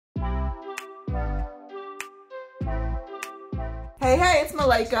Hey, it's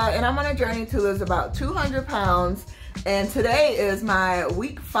Malaika, and I'm on a journey to lose about 200 pounds. And today is my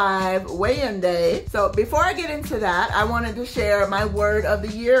week 5 weigh-in day. So before I get into that, I wanted to share my word of the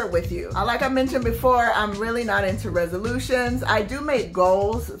year with you. Like I mentioned before, I'm really not into resolutions. I do make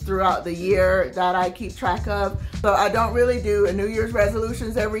goals throughout the year that I keep track of. So I don't really do New Year's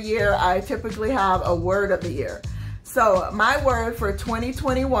resolutions every year. I typically have a word of the year. So my word for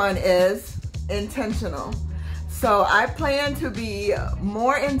 2021 is intentional. So I plan to be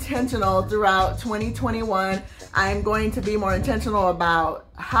more intentional throughout 2021. I'm going to be more intentional about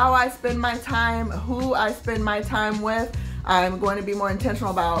how I spend my time, who I spend my time with. I'm going to be more intentional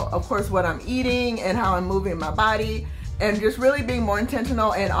about, of course, what I'm eating and how I'm moving my body, and just really being more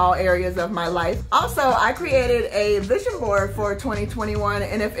intentional in all areas of my life. Also, I created a vision board for 2021,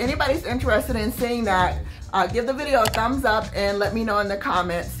 and if anybody's interested in seeing that, give the video a thumbs up and let me know in the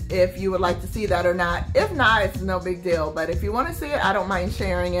comments if you would like to see that or not. If not, it's no big deal, but if you want to see it, I don't mind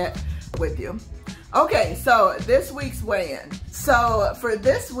sharing it with you. Okay, so this week's weigh-in. So for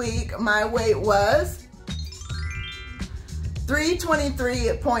this week, my weight was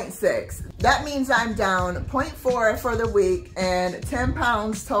 323.6. That means I'm down 0.4 for the week and 10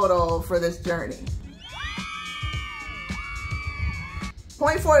 pounds total for this journey.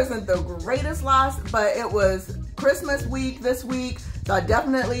 0.4 isn't the greatest loss, but it was Christmas week this week, so I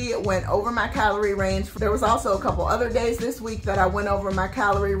definitely went over my calorie range. There was also a couple other days this week that I went over my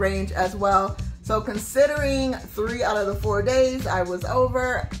calorie range as well. So considering 3 out of the 4 days I was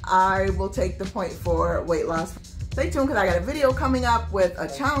over, I will take the 0.4 weight loss. Stay tuned because I got a video coming up with a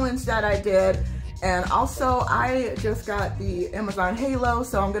challenge that I did. And also I just got the Amazon Halo,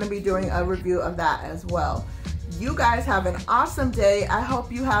 so I'm gonna be doing a review of that as well. You guys have an awesome day. I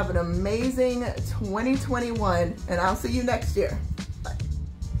hope you have an amazing 2021, and I'll see you next year.